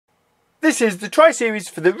This is the tri-series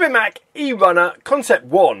for the Rimac E-Runner Concept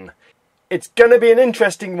 1. It's going to be an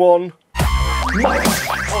interesting one. Mike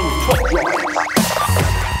on top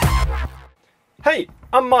right. Hey,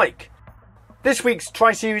 I'm Mike. This week's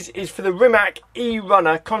tri-series is for the Rimac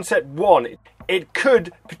E-Runner Concept 1. It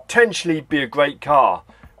could potentially be a great car.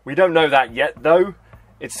 We don't know that yet though.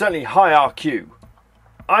 It's certainly high RQ.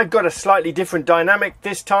 I've got a slightly different dynamic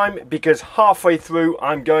this time because halfway through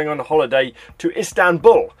I'm going on holiday to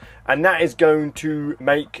Istanbul, and that is going to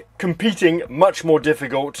make competing much more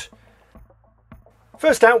difficult.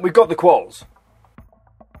 First out, we've got the Quals.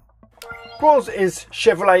 Quals is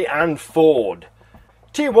Chevrolet and Ford.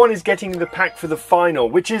 Tier 1 is getting the pack for the final,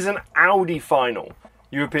 which is an Audi final,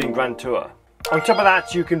 European Grand Tour. On top of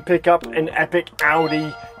that, you can pick up an epic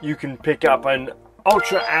Audi, you can pick up an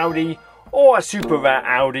ultra Audi, or a super rare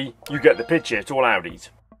Audi. You get the picture, it's all Audis.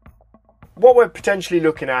 What we're potentially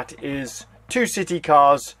looking at is 2 city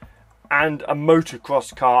cars and a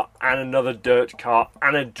motocross car and another dirt car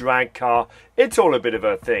and a drag car. It's all a bit of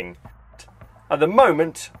a thing. At the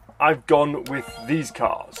moment, I've gone with these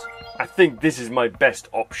cars. I think this is my best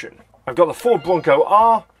option. I've got the Ford Bronco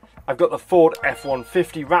R, I've got the Ford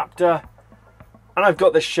F-150 Raptor, and I've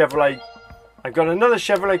got the Chevrolet. I've got another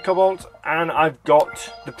Chevrolet Cobalt, and I've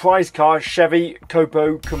got the prize car Chevy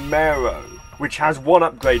Copo Camaro, which has one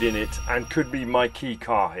upgrade in it and could be my key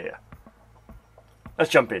car here.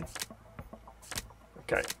 Let's jump in.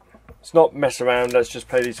 Okay, let's not mess around, let's just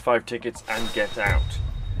play these 5 tickets and get out.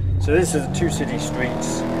 So this is the 2 city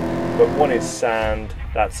streets, but one is sand,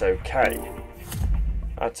 that's okay.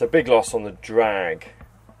 That's a big loss on the drag.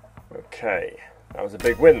 Okay, that was a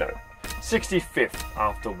big win though. 65th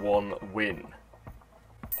after 1 win.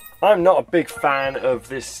 I'm not a big fan of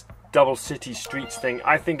this double city streets thing.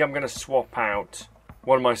 I think I'm going to swap out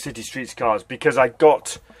one of my city streets cars because I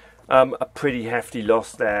got a pretty hefty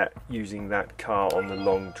loss there using that car on the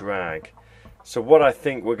long drag. So what I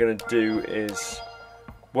think we're going to do is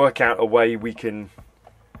work out a way we can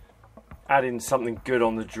add in something good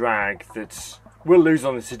on the drag that we'll lose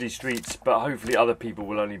on the city streets, but hopefully other people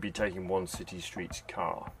will only be taking one city streets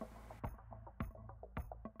car.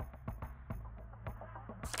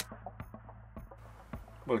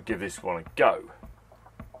 We'll give this one a go.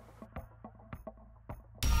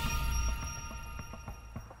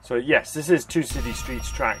 So yes, this is 2 city streets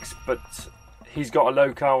tracks, but he's got a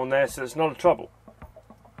low car on there, so it's not a trouble.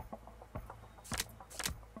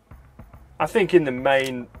 I think in the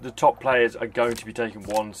main, the top players are going to be taking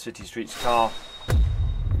 1 city streets car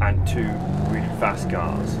and 2 really fast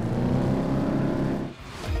cars.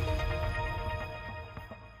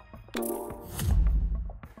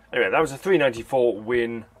 Anyway, that was a 394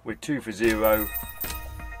 win with 2 for 0.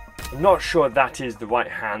 I'm not sure that is the right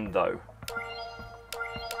hand though.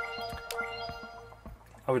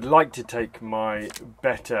 I would like to take my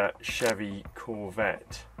better Chevy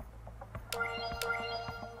Corvette. Let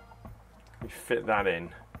me fit that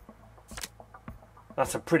in.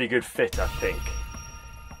 That's a pretty good fit, I think.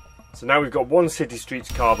 So now we've got 1 city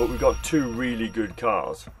streets car, but we've got 2 really good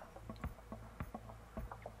cars.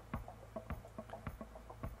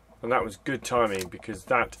 And that was good timing because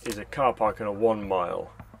that is a car park on a 1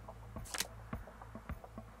 mile.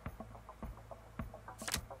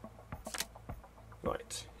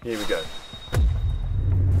 Right, here we go.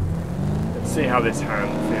 Let's see how this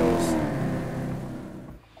hand feels.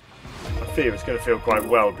 I fear it's going to feel quite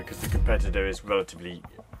well because the competitor is relatively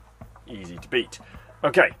easy to beat.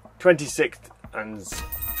 Okay, 26th and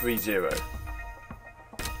 3-0.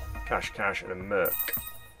 Cash and a Merc.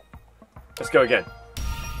 Let's go again.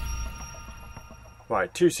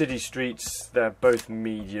 Right, 2 city streets, they're both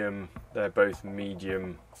medium, they're both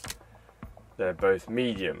medium, they're both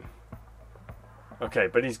medium. Okay,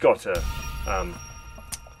 but he's got a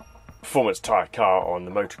performance tyre car on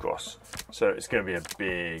the motocross, so it's going to be a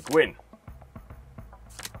big win.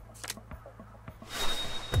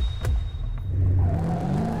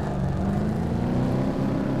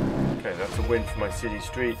 Okay, that's a win for my city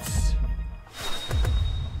streets.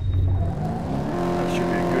 That should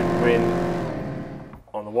be a good win.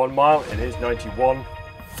 On the 1 mile, it is 91.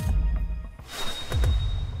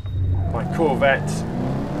 My Corvette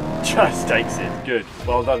just takes it. Good.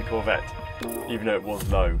 Well done, Corvette. Even though it was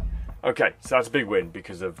low. Okay, so that's a big win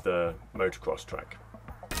because of the motocross track.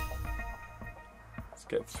 Let's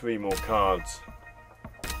get 3 more cards.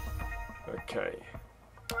 Okay.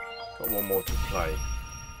 Got 1 more to play.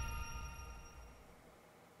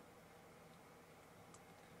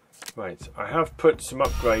 Right, I have put some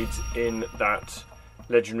upgrades in that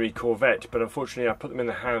legendary Corvette, but unfortunately I put them in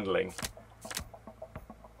the handling,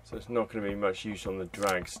 so it's not going to be much use on the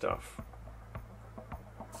drag stuff.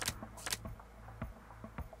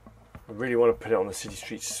 I really want to put it on the city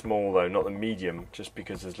streets small though, not the medium, just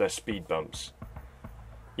because there's less speed bumps.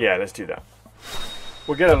 Yeah, let's do that.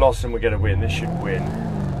 We'll get a loss and we'll get a win. This should win.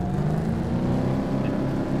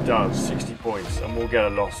 It does, 60 points, and we'll get a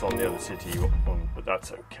loss on the other city one, but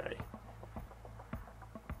that's okay.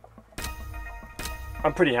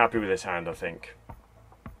 I'm pretty happy with this hand, I think.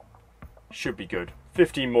 Should be good.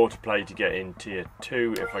 15 more to play to get in tier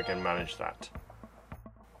 2 if I can manage that.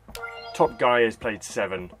 Top guy has played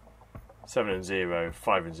 7. 7 and 0,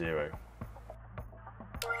 5 and 0.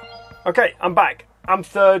 Okay, I'm back. I'm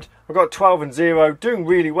third. I've got 12 and 0. Doing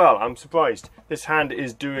really well. I'm surprised. This hand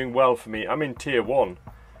is doing well for me. I'm in tier 1.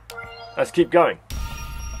 Let's keep going.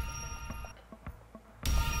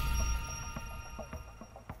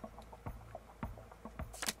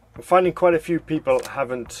 I'm finding quite a few people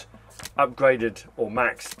haven't upgraded or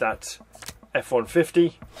maxed that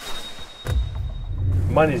F-150.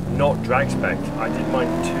 Mine is not drag spec. I did mine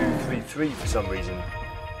 233 for some reason.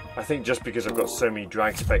 I think just because I've got so many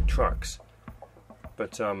drag spec trucks.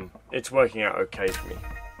 But it's working out okay for me.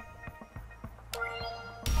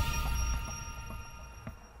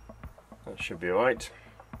 That should be alright.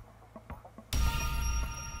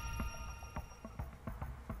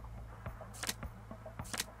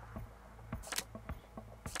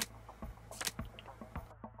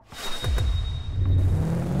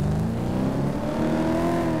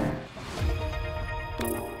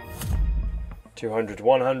 $200 to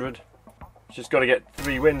 100. Just got to get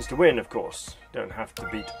 3 wins to win, of course. Don't have to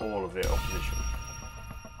beat all of the opposition.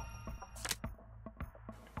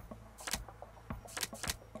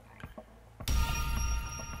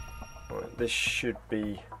 Right, this should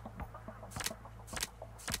be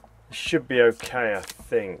okay, I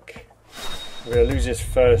think. We're going to lose this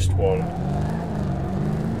first one.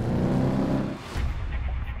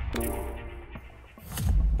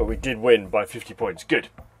 But we did win by 50 points. Good.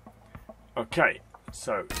 Okay,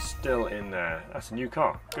 so still in there. That's a new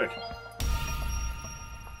car. Good.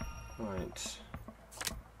 Right.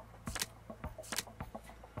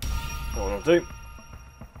 That one will do.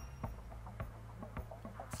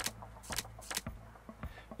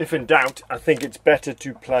 If in doubt, I think it's better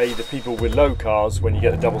to play the people with low cars when you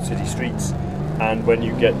get the double city streets, and when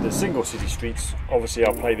you get the single city streets, obviously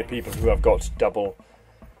I'll play the people who have got double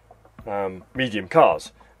medium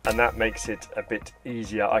cars. And that makes it a bit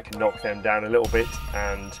easier. I can knock them down a little bit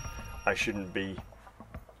and I shouldn't be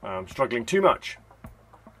struggling too much.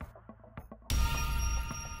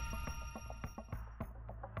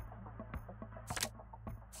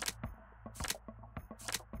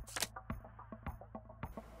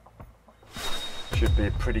 Should be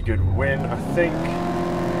a pretty good win, I think.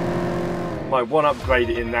 My one upgrade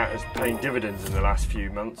in that is paying dividends in the last few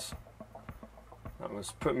months. That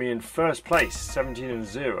was put me in first place, 17 and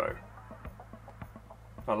 0.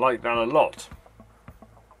 I like that a lot.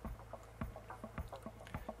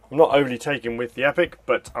 I'm not overly taken with the epic,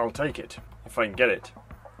 but I'll take it if I can get it.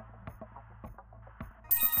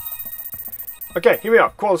 Okay, here we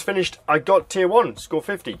are. Quals finished. I got tier 1, score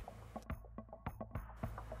 50.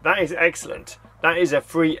 That is excellent. That is a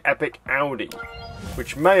free epic Audi,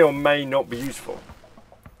 which may or may not be useful.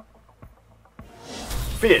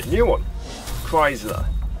 Fiat, new one. Chrysler,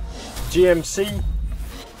 GMC,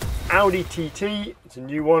 Audi TT, it's a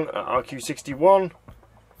new one at RQ61.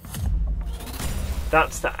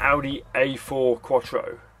 That's the Audi A4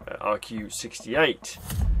 Quattro at RQ68.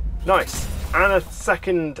 Nice. And a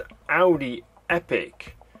second Audi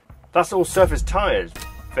Epic. That's all surface tyres.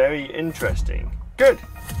 Very interesting. Good.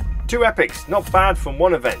 2 epics, not bad from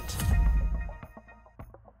one event.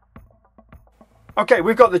 Okay,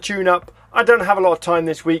 we've got the tune up. I don't have a lot of time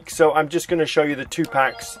this week, so I'm just going to show you the 2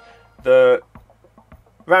 packs. The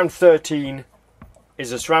round 13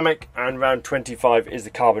 is a ceramic and round 25 is the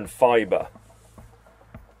carbon fibre.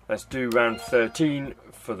 Let's do round 13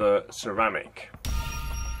 for the ceramic.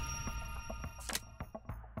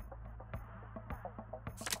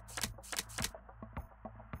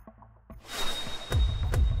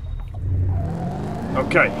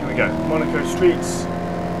 Okay, here we go. Monaco Streets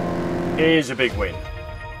is a big win.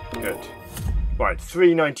 Good. Right,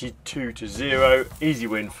 392 to 0. Easy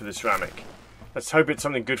win for the ceramic. Let's hope it's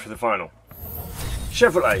something good for the final.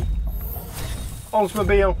 Chevrolet,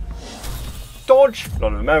 Oldsmobile, Dodge, a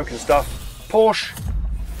lot of American stuff, Porsche,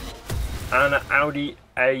 and an Audi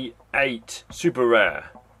A8. Super rare.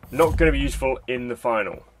 Not going to be useful in the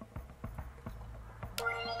final.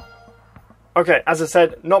 Okay, as I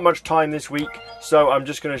said, not much time this week, so I'm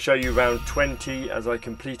just going to show you round 20 as I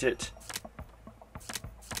complete it.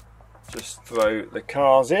 Just throw the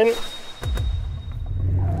cars in.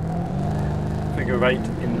 Figure 8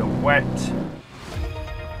 in the wet.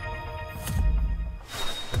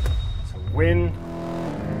 win.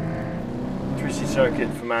 360 circuit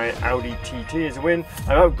for my Audi TT is a win.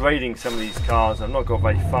 I'm upgrading some of these cars. I've not got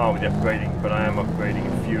very far with the upgrading, but I am upgrading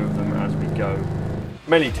a few of them as we go.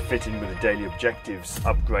 Mainly to fit in with the daily objectives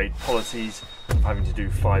upgrade policies of having to do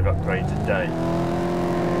 5 upgrades a day.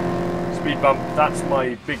 Speed bump, that's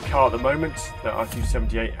my big car at the moment, the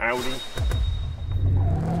R278 Audi.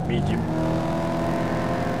 Medium.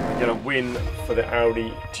 I'm going to win for the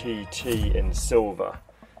Audi TT in silver.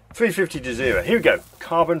 350 to 0. Here we go.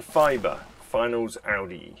 Carbon fibre. Finals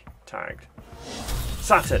Audi tagged.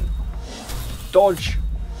 Saturn. Dodge.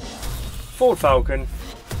 Ford Falcon.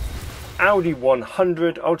 Audi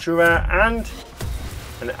 100 ultra rare and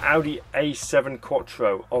an Audi A7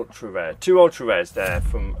 Quattro ultra rare. 2 ultra rares there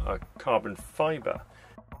from a carbon fibre.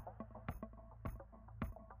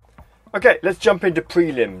 Okay, let's jump into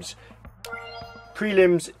prelims.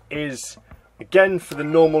 Prelims is again for the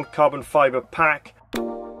normal carbon fibre pack.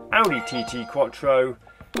 Audi TT Quattro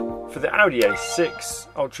for the Audi A6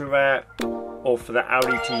 ultra rare or for the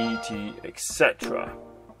Audi TT etc.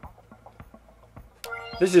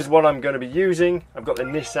 This is what I'm going to be using. I've got the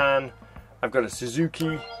Nissan, I've got a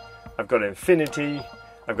Suzuki, I've got an Infiniti,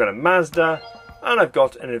 I've got a Mazda, and I've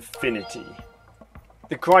got an Infiniti.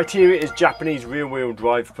 The criteria is Japanese rear-wheel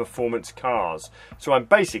drive performance cars, so I'm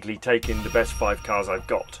basically taking the best 5 cars I've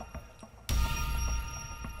got.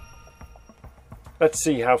 Let's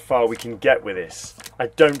see how far we can get with this. I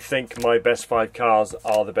don't think my best 5 cars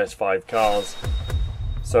are the best 5 cars,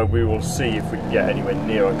 so we will see if we can get anywhere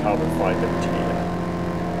near a carbon fibre tier.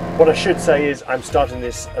 What I should say is I'm starting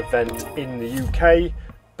this event in the UK,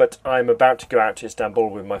 but I'm about to go out to Istanbul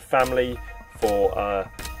with my family for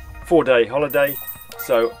a 4-day holiday,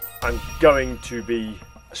 so I'm going to be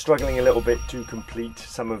struggling a little bit to complete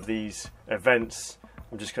some of these events.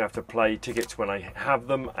 I'm just going to have to play tickets when I have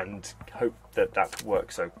them and hope that that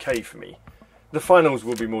works okay for me. The finals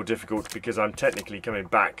will be more difficult because I'm technically coming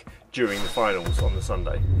back during the finals on the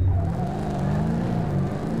Sunday.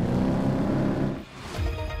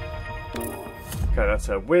 Okay, that's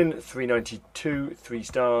a win, 392, 3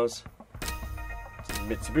 stars. It's a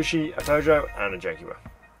Mitsubishi, a Peugeot and a Jaguar.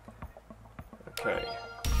 Okay,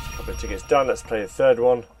 a couple of tickets done, let's play the third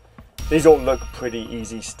one. These all look pretty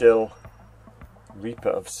easy still. Reaper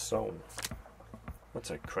of Soul. That's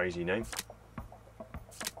a crazy name.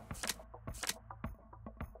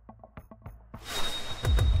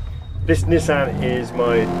 This Nissan is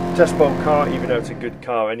my test bowl car, even though it's a good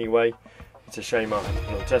car anyway. It's a shame I haven't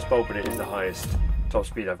put on a test bowl, but it is the highest top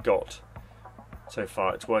speed I've got. So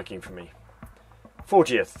far it's working for me.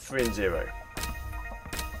 40th, 3 and 0.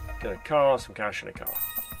 Get a car, some cash and a car.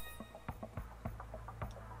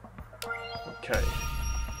 Okay.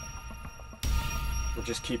 We'll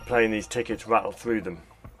just keep playing these tickets, rattle through them.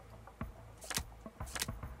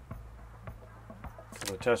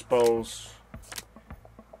 Couple of test bowls.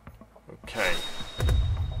 Okay.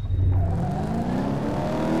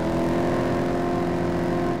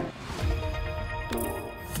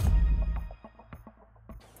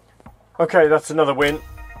 Okay, that's another win.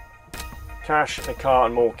 Cash, a car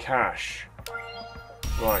and more cash.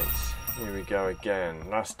 Right, here we go again.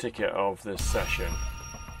 Last ticket of this session.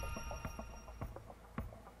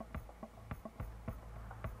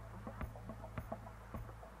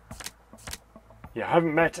 Yeah,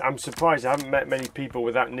 I'm surprised I haven't met many people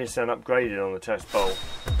with that Nissan upgraded on the test bowl.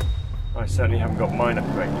 I certainly haven't got mine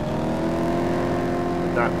upgraded.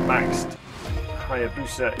 But that maxed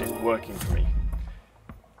Hayabusa is working for me.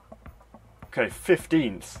 Okay,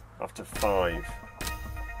 15th after 5.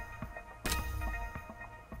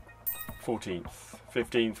 14th.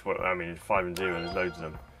 15th, well, I mean, it's 5 and 0, there's loads of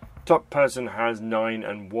them. Top person has 9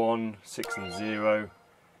 and 1, 6 and 0.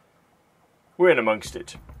 We're in amongst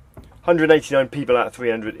it. 189 people out of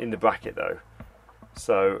 300 in the bracket though,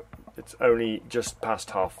 so it's only just past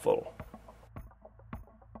half full.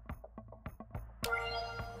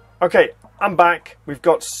 Okay, I'm back. We've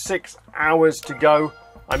got 6 hours to go.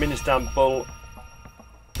 I'm in Istanbul.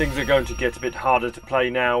 Things are going to get a bit harder to play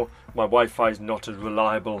now. My Wi-Fi is not as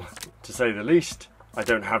reliable, to say the least. I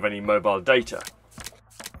don't have any mobile data.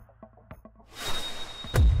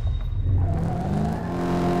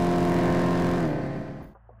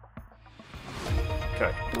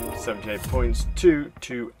 Okay, 78 points, 2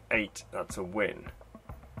 to 8, that's a win.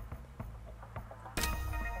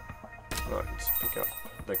 Right, let's pick up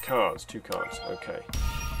the cards, 2 cards, okay.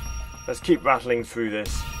 Let's keep rattling through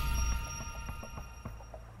this.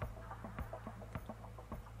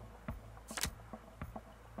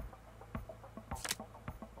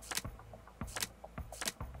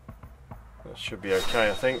 That should be okay,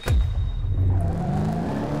 I think.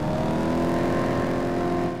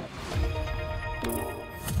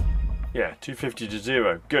 Yeah, 250 to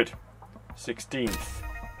 0. Good. 16th.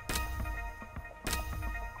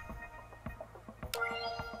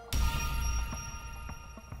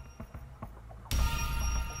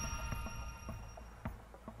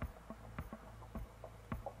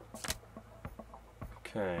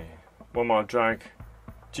 Okay. 1 mile drag.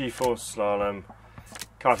 G-force slalom.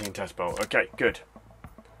 Karting test bowl. Okay, good.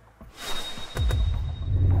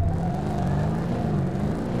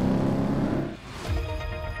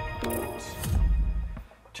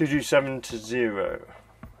 Two do 7 to 0.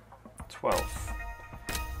 12th.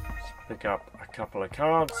 Let's pick up a couple of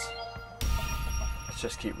cards. Let's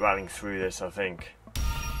just keep rattling through this, I think.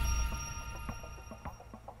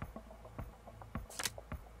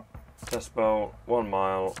 Test bowl, 1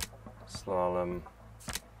 mile, slalom.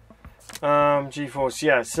 G-force,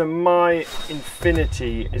 yeah. So my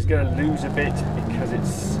Infinity is going to lose a bit because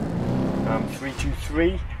it's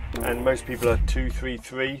 3-2-3, and most people are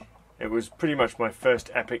 2-3-3. It was pretty much my first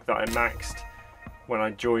epic that I maxed when I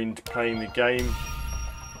joined playing the game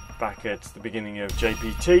back at the beginning of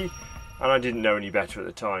JPT, and I didn't know any better at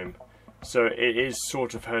the time. So it is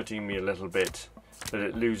sort of hurting me a little bit that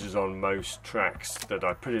it loses on most tracks that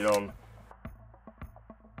I put it on.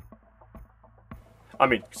 I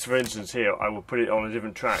mean, so for instance here, I will put it on a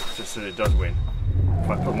different track just so that it does win. If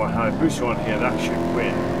I put my Hayabusa on here, that should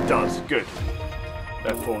win. It does, good.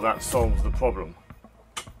 Therefore that solves the problem.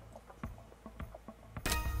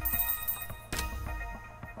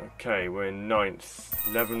 Okay, we're in 9th,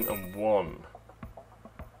 11 and 1.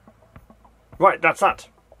 Right, that's that.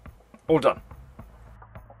 All done.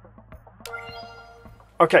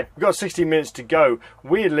 Okay, we've got 16 minutes to go.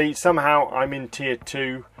 Weirdly, somehow I'm in tier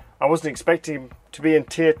 2. I wasn't expecting to be in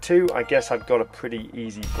tier 2. I guess I've got a pretty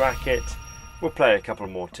easy bracket. We'll play a couple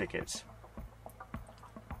more tickets.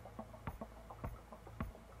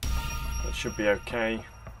 That should be okay.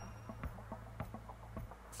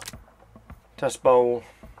 Test bowl.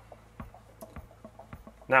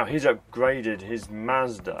 Now he's upgraded his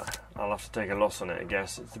Mazda. I'll have to take a loss on it, I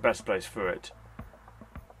guess. It's the best place for it.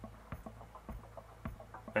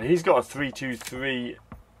 And he's got a 323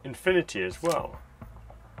 Infinity as well.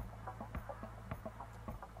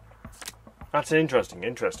 That's interesting.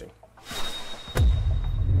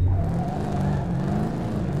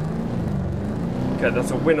 Okay,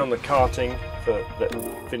 that's a win on the karting for the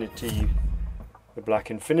Infinity, the Black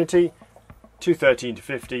Infinity. 213 to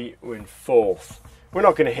 50, we're in 4th. We're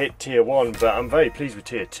not going to hit tier 1, but I'm very pleased with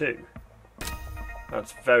tier 2.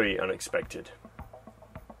 That's very unexpected.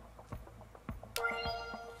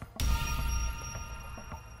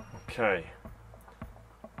 Okay.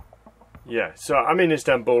 Yeah, so I'm in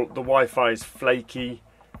Istanbul. The Wi-Fi is flaky.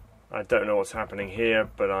 I don't know what's happening here,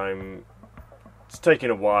 but it's taking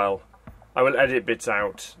a while. I will edit bits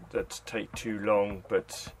out that take too long,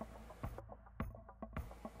 but...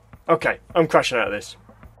 Okay, I'm crashing out of this.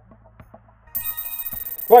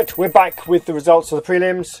 Right, we're back with the results of the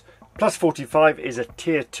prelims. Plus 45 is a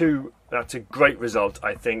tier 2. That's a great result,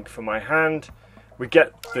 I think, for my hand. We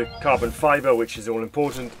get the carbon fibre, which is all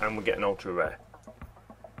important, and we get an ultra rare.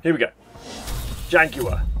 Here we go.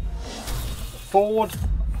 Jaguar, Ford,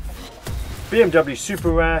 BMW super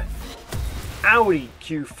rare, Audi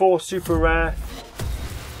Q4 super rare,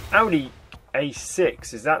 Audi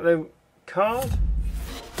A6, is that the card?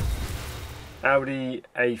 Audi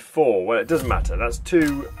A4, well, it doesn't matter, that's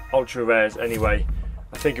 2 ultra rares anyway.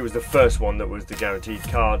 I think it was the first one that was the guaranteed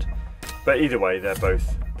card, but either way they're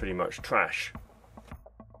both pretty much trash.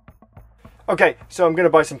 Okay, so I'm going to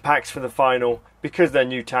buy some packs for the final. Because they're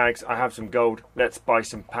new tags, I have some gold. Let's buy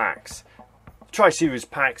some packs. Tri-Series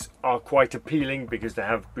packs are quite appealing because they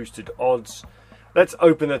have boosted odds. Let's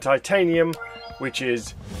open the titanium, which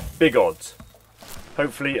is big odds.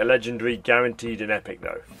 Hopefully a legendary, guaranteed and epic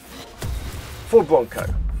though. Ford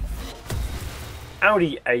Bronco,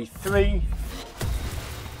 Audi A3,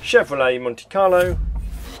 Chevrolet Monte Carlo,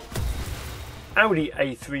 Audi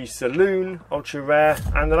A3 Saloon, ultra rare,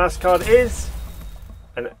 and the last card is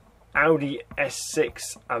an Audi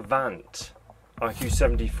S6 Avant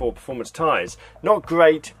IQ74 performance tyres. Not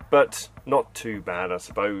great, but not too bad, I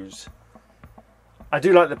suppose. I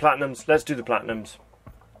do like the platinums. Let's do the platinums.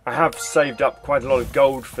 I have saved up quite a lot of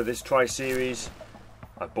gold for this Tri-Series.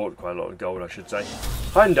 I bought quite a lot of gold, I should say.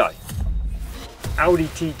 Hyundai, Audi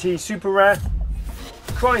TT Super Rare,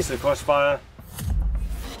 Chrysler Crossfire,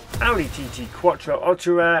 Audi TT Quattro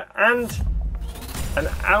Ultra Rare, and an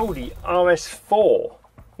Audi RS4.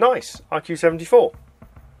 Nice, IQ74.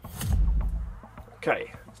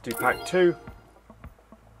 Okay, let's do pack 2.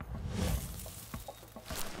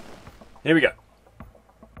 Here we go.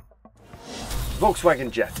 Volkswagen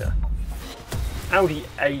Jetta, Audi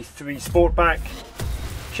A3 Sportback,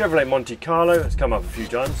 Chevrolet Monte Carlo, that's come up a few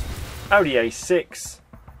times, Audi A6,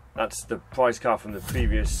 that's the prize car from the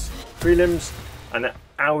previous prelims, and an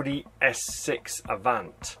Audi S6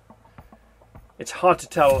 Avant. It's hard to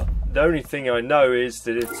tell. The only thing I know is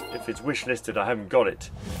that if it's wish listed, I haven't got it,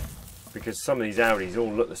 because some of these Audis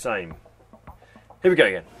all look the same. Here we go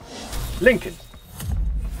again. Lincoln,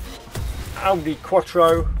 Audi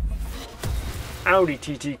Quattro, Audi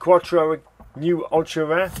TT Quattro, new ultra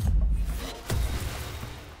rare,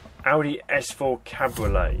 Audi S4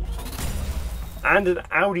 Cabriolet, and an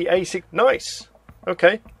Audi A6. Nice.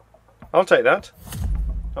 Okay, I'll take that.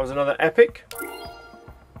 That was another epic.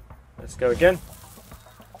 Let's go again.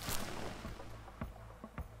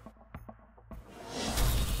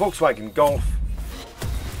 Volkswagen Golf,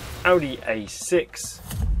 Audi A6,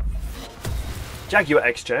 Jaguar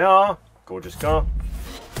XJR, gorgeous car,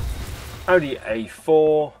 Audi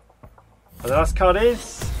A4, and the last card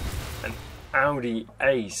is an Audi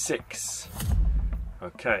A6.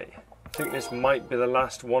 Okay, I think this might be the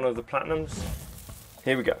last one of the Platinums.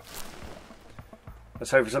 Here we go. Let's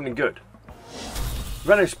hope for something good.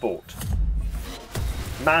 Renault Sport,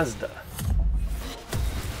 Mazda,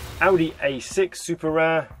 Audi A6 Super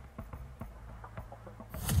Rare,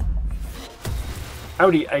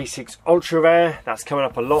 Audi A6 Ultra Rare, that's coming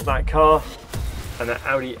up a lot, that car, and an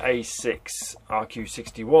Audi A6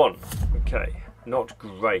 RQ61. Okay, not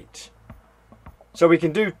great. So we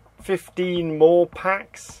can do 15 more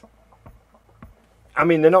packs. I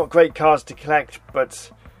mean, they're not great cars to collect,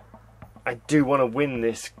 but I do want to win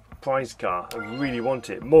this prize car. I really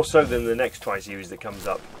want it, more so than the next Tri-Series that comes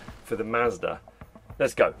up for the Mazda.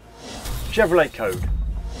 Let's go. Chevrolet Code,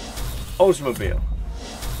 Oldsmobile,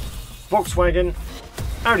 Volkswagen,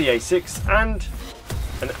 Audi A6, and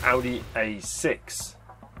an Audi A6.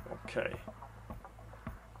 Okay,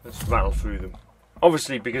 let's rattle through them.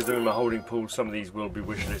 Obviously, because they're in my holding pool, some of these will be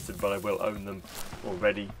wish listed, but I will own them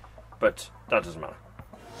already. But that doesn't matter.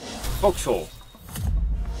 Vauxhall,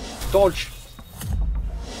 Dodge,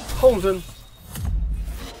 Holden,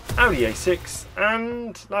 Audi A6,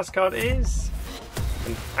 and last card is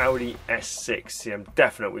an Audi S6. See, I'm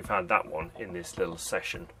definite we've had that one in this little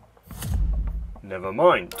session. Never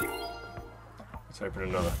mind. Let's open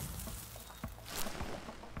another.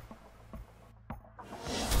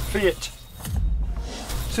 Fiat,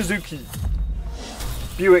 Suzuki,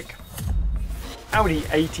 Buick, Audi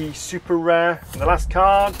 80 Super Rare, and the last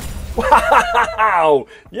card. Wow!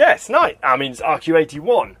 Yes, nice. I mean, it's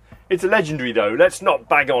RQ81. It's a legendary though. Let's not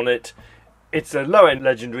bag on it. It's a low-end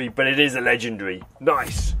legendary, but it is a legendary.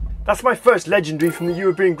 Nice. That's my first legendary from the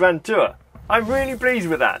European Grand Tour. I'm really pleased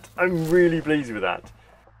with that. I'm really pleased with that.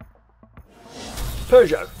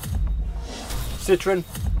 Peugeot, Citroën,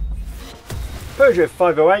 Peugeot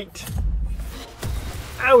 508,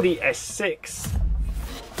 Audi S6,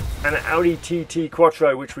 and an Audi TT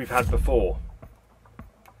Quattro, which we've had before.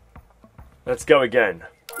 Let's go again.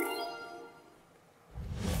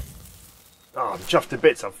 Oh, I'm chuffed to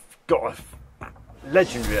bits. I've got a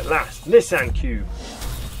legendary at last. Nissan Cube,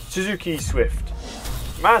 Suzuki Swift,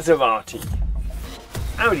 Maserati,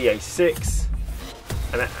 Audi A6,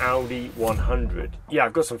 and an Audi 100. Yeah,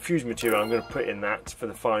 I've got some fuse material I'm going to put in that for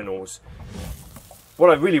the finals. What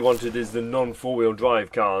I really wanted is the non-four-wheel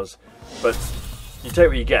drive cars, but you take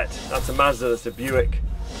what you get. That's a Mazda, that's a Buick.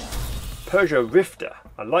 Peugeot Rifter,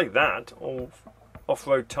 I like that. All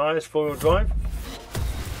off-road tyres, four-wheel drive.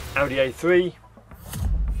 Audi A3,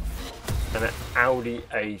 and an Audi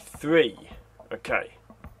A3. Okay.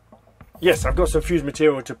 Yes, I've got some fuse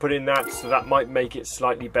material to put in that, so that might make it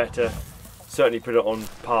slightly better. Certainly put it on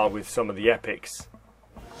par with some of the epics.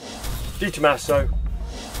 Di Tommaso,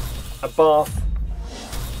 a Bath,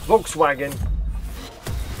 Volkswagen,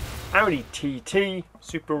 Audi TT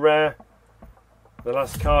Super Rare. The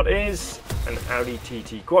last card is an Audi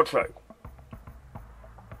TT Quattro.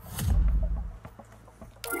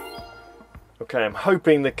 Okay, I'm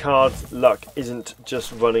hoping the card's luck isn't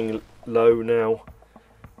just running low now.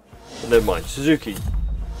 But never mind. Suzuki,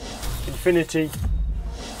 Infiniti,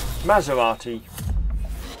 Maserati,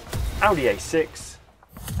 Audi A6,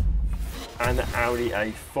 and the Audi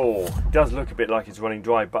A4. It does look a bit like it's running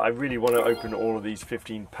dry, but I really want to open all of these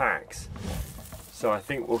 15 packs. So I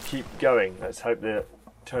think we'll keep going. Let's hope that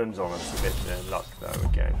turns on us a bit. Their luck though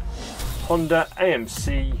again. Honda,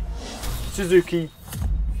 AMC, Suzuki,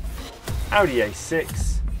 Audi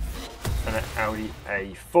A6, and an Audi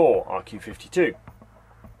A4 RQ52.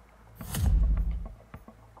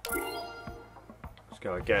 Let's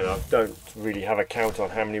go again. I don't really have a count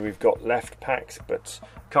on how many we've got left packs, but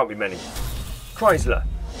can't be many. Chrysler,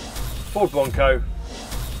 Ford Bronco,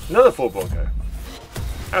 another Ford Bronco,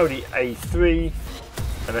 Audi A3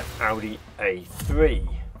 and an Audi A3.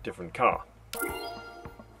 Different car.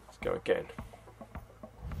 Let's go again.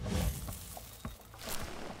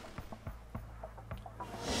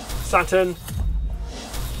 Saturn.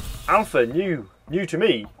 Alpha, new to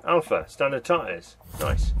me. Alpha, standard tyres.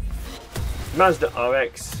 Nice. Mazda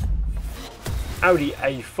RX. Audi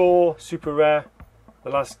A4, super rare. The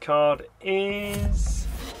last card is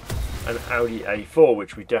an Audi A4,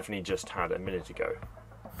 which we definitely just had a minute ago.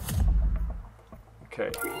 Okay,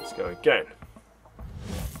 let's go again.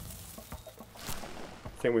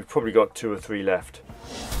 I think we've probably got 2 or 3 left.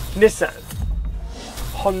 Nissan,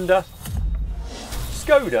 Honda,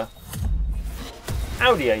 Skoda,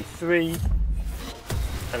 Audi A3,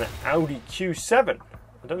 and an Audi Q7.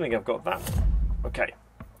 I don't think I've got that one. Okay.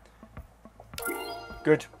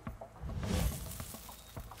 Good.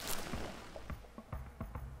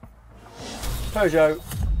 Peugeot,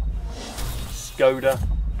 Skoda,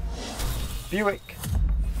 Buick,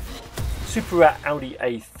 super rare Audi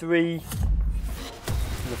A3,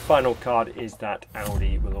 and the final card is that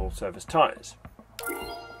Audi with all service tyres.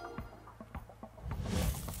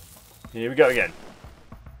 Here we go again.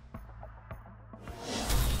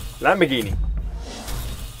 Lamborghini,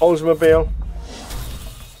 Oldsmobile,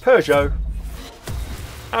 Peugeot,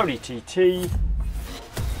 Audi TT,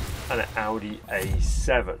 and an Audi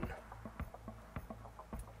A7.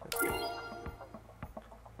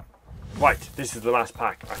 Right, this is the last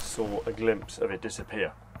pack. I saw a glimpse of it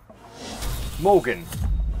disappear. Morgan,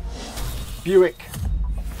 Buick,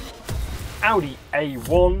 Audi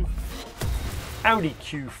A1, Audi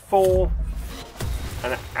Q4,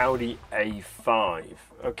 and an Audi A5.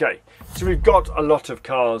 Okay, so we've got a lot of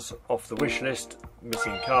cars off the wish list,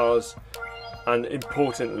 missing cars, and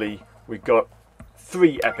importantly, we've got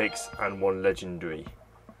 3 epics and 1 legendary.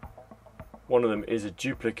 One of them is a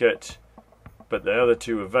duplicate, but the other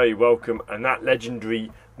 2 are very welcome, and that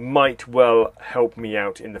legendary might well help me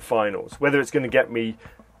out in the finals. Whether it's going to get me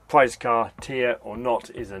prize car tier or not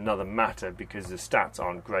is another matter, because the stats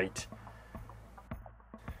aren't great.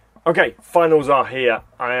 Okay, finals are here.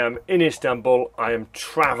 I am in Istanbul. I am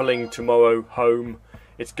travelling tomorrow home.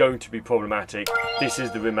 It's going to be problematic. This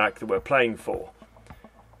is the Rimac that we're playing for.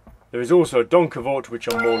 There is also a Donkavort, which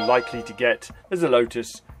I'm more likely to get. There's a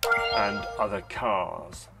Lotus and other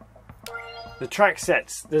cars. The track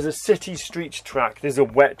sets, there's a city street track, there's a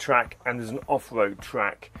wet track, and there's an off-road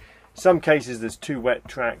track. Some cases there's 2 wet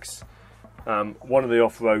tracks. One of the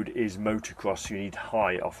off-road is motocross, so you need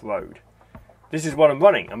high off-road. This is what I'm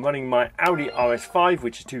running. I'm running my Audi RS5,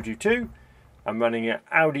 which is 222. I'm running an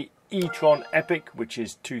Audi e-tron Epic, which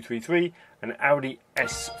is 233. An Audi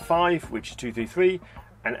S5, which is 233.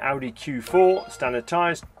 An Audi Q4, standard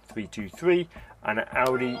tyres, 323. And an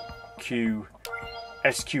Audi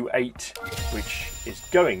SQ8, which is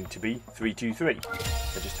going to be 323.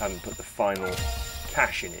 I just haven't put the final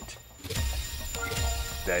cash in it.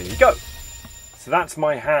 There you go. So that's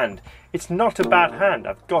my hand. It's not a bad hand.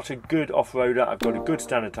 I've got a good off-roader, I've got a good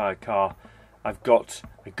standard tyre car, I've got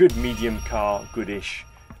a good medium car, goodish,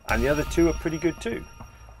 and the other 2 are pretty good too.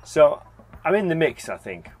 So I'm in the mix, I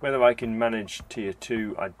think. Whether I can manage tier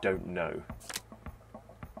 2, I don't know.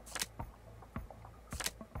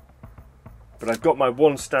 But I've got my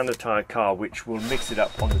 1 standard tyre car, which will mix it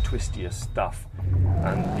up on the twistier stuff,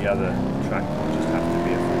 and the other track will just have to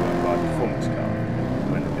be a full-road ride performance car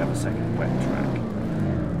when we have a second wet track.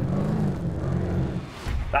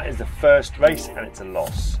 That is the first race, and it's a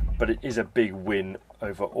loss, but it is a big win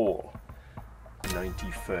overall.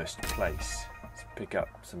 91st place. Let's pick up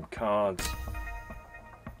some cards.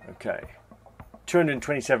 Okay,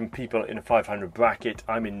 227 people in a 500 bracket.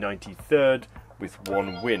 I'm in 93rd. With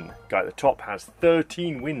 1 win. Guy at the top has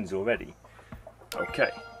 13 wins already. Okay.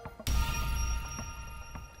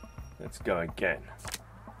 Let's go again.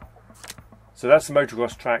 So that's the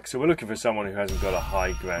motocross track. So we're looking for someone who hasn't got a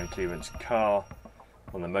high ground clearance car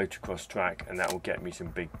on the motocross track, and that will get me some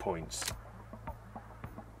big points.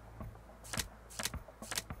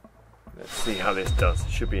 Let's see how this does.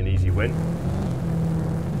 Should be an easy win.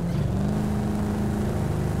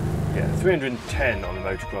 Yeah, 310 on the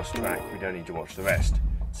motocross track. We don't need to watch the rest.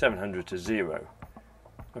 700 to 0.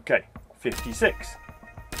 Okay, 56.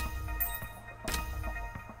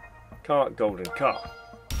 Car, golden car.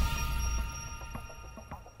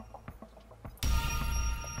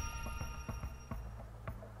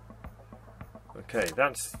 Okay,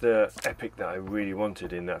 that's the epic that I really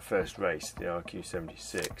wanted in that first race, the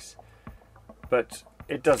RQ76. But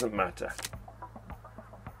it doesn't matter.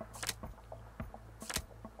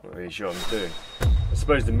 Not really sure what I'm doing. I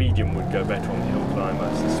suppose the medium would go better on the hill climb,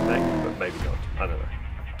 I suspect, but maybe not. I don't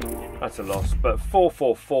know. That's a loss, but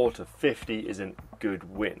 444 to 50 is a good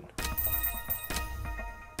win.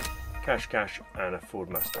 Cash, cash, and a Ford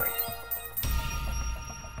Mustang.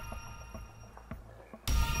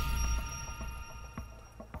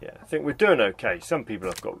 Yeah, I think we're doing okay. Some people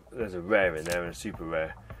have got, there's a rare in there and a super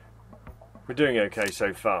rare. We're doing okay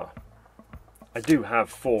so far. I do have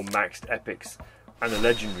 4 maxed epics and a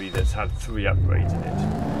legendary that's had 3 upgrades in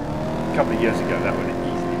it. A couple of years ago that would have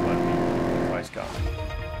easily won me the prize car.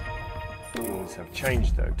 Things have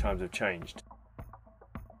changed though, times have changed.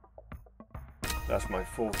 That's my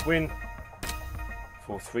 4th win.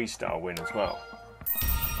 4th 3-star win as well.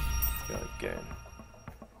 Let's go again.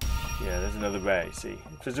 Yeah, there's another rare, you see.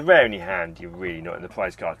 If there's a rare in your hand, you're really not in the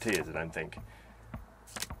prize car tiers, I don't think.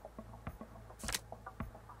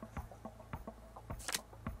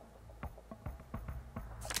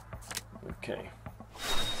 Okay,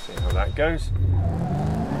 see how that goes.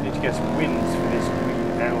 Need to get some wins for this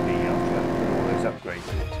green Audi after I put all those upgrades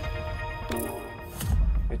in it.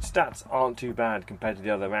 Its stats aren't too bad compared to the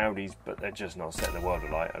other Audis, but they're just not setting the world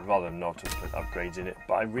alight. I'd rather not have put upgrades in it,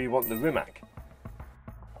 but I really want the Rimac.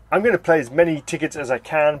 I'm going to play as many tickets as I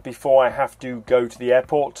can before I have to go to the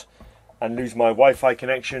airport and lose my Wi-Fi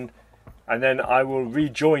connection, and then I will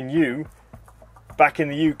rejoin you back in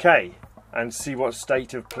the UK and see what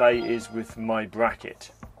state of play is with my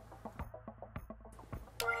bracket.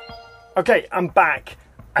 Okay, I'm back.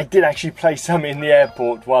 I did actually play some in the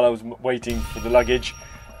airport while I was waiting for the luggage.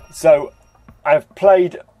 So I've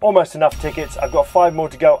played almost enough tickets. I've got 5 more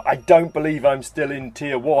to go. I don't believe I'm still in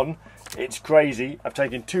tier 1. It's crazy. I've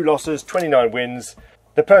taken 2 losses, 29 wins.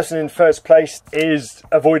 The person in first place is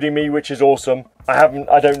avoiding me, which is awesome.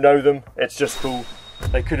 I don't know them. It's just cool.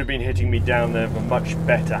 They could have been hitting me down there with a much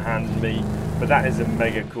better hand than me, but that is a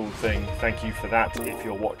mega cool thing. Thank you for that if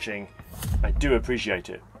you're watching. I do appreciate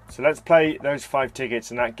it. So let's play those 5 tickets,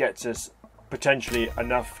 and that gets us potentially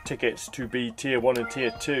enough tickets to be tier 1 and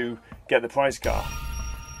tier 2, get the prize car.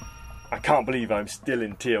 I can't believe I'm still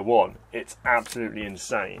in tier 1. It's absolutely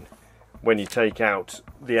insane when you take out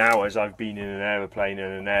the hours I've been in an aeroplane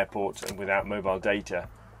and an airport and without mobile data.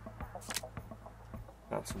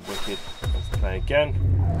 That's wicked. Let's play again.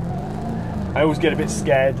 I always get a bit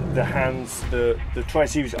scared, the hands, the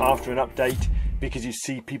tri-series after an update, because you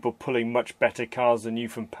see people pulling much better cars than you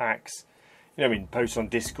from packs. You know, I mean, posts on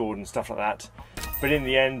Discord and stuff like that. But in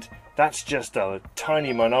the end, that's just a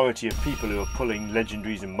tiny minority of people who are pulling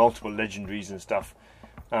legendaries and multiple legendaries and stuff.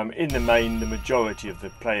 In the main, the majority of the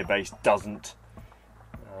player base doesn't.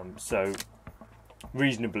 So,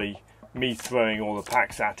 reasonably, me throwing all the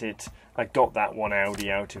packs at it, I got that one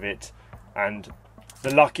Audi out of it, and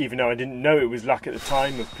the luck, even though I didn't know it was luck at the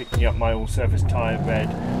time, of picking up my all-surface tyre red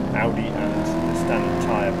Audi and the standard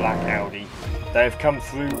tyre black Audi, they have come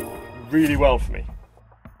through really well for me.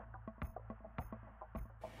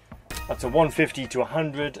 That's a 150 to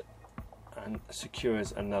 100 and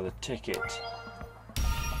secures another ticket.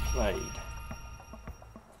 Played.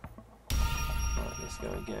 Right, let's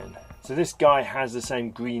go again. So this guy has the same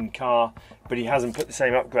green car, but he hasn't put the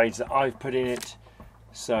same upgrades that I've put in it.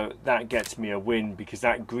 So that gets me a win, because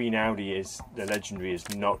that green Audi is, the legendary, is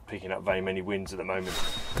not picking up very many wins at the moment,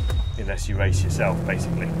 unless you race yourself,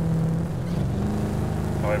 basically.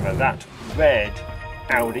 However, that red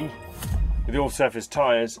Audi with the all-surface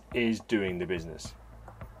tyres is doing the business.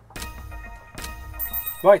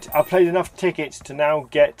 Right, I've played enough tickets to now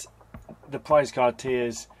get the prize card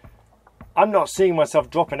tiers. I'm not seeing myself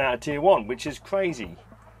dropping out of tier 1, which is crazy.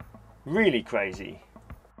 Really crazy.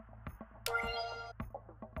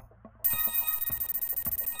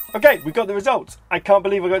 Okay, we got the results. I can't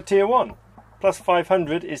believe I got tier 1. Plus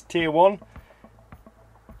 500 is tier 1.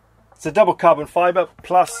 It's a double carbon fibre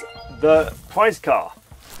plus the prize car,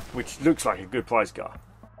 which looks like a good prize car.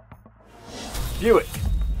 Buick,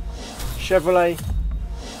 Chevrolet,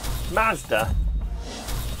 Mazda,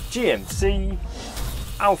 GMC,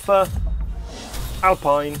 Alfa,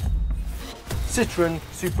 Alpine, Citroen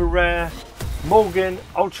Super Rare, Morgan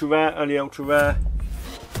Ultra Rare, early Ultra Rare,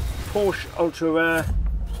 Porsche Ultra Rare,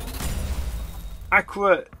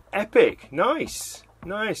 Acura Epic, nice,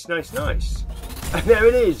 nice, nice, nice. And there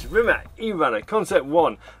it is, Rimac E-Runner Concept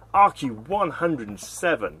 1, RQ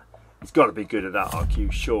 107. It's got to be good at that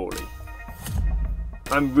RQ, surely.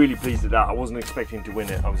 I'm really pleased at that. I wasn't expecting to win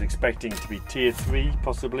it. I was expecting to be tier 3,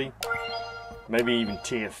 possibly. Maybe even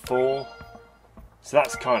tier 4. So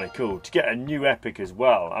that's kind of cool. To get a new Epic as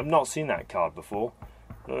well. I've not seen that card before.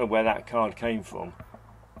 I don't know where that card came from,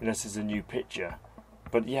 unless it's a new picture.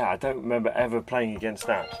 But yeah, I don't remember ever playing against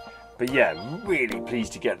that. But yeah, really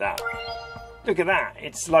pleased to get that. Look at that.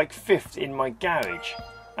 It's like 5th in my garage.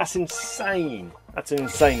 That's insane. That's an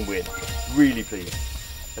insane win. Really pleased.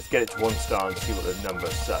 Let's get it to 1 star and see what the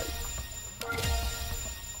numbers say.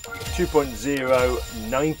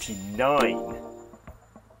 2.099.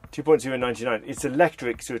 2.099. It's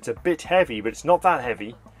electric, so it's a bit heavy, but it's not that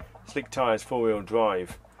heavy. Slick tyres, 4-wheel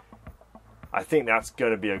drive. I think that's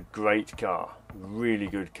going to be a great car. Really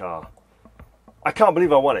good car. I can't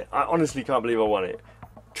believe I won it. I honestly can't believe I won it.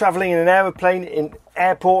 Travelling in an aeroplane in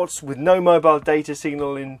airports with no mobile data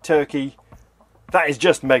signal in Turkey. That is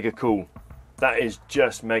just mega cool. That is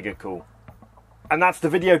just mega cool. And that's the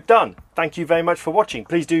video done. Thank you very much for watching.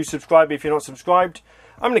 Please do subscribe if you're not subscribed.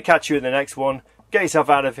 I'm going to catch you in the next one. Get yourself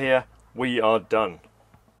out of here. We are done.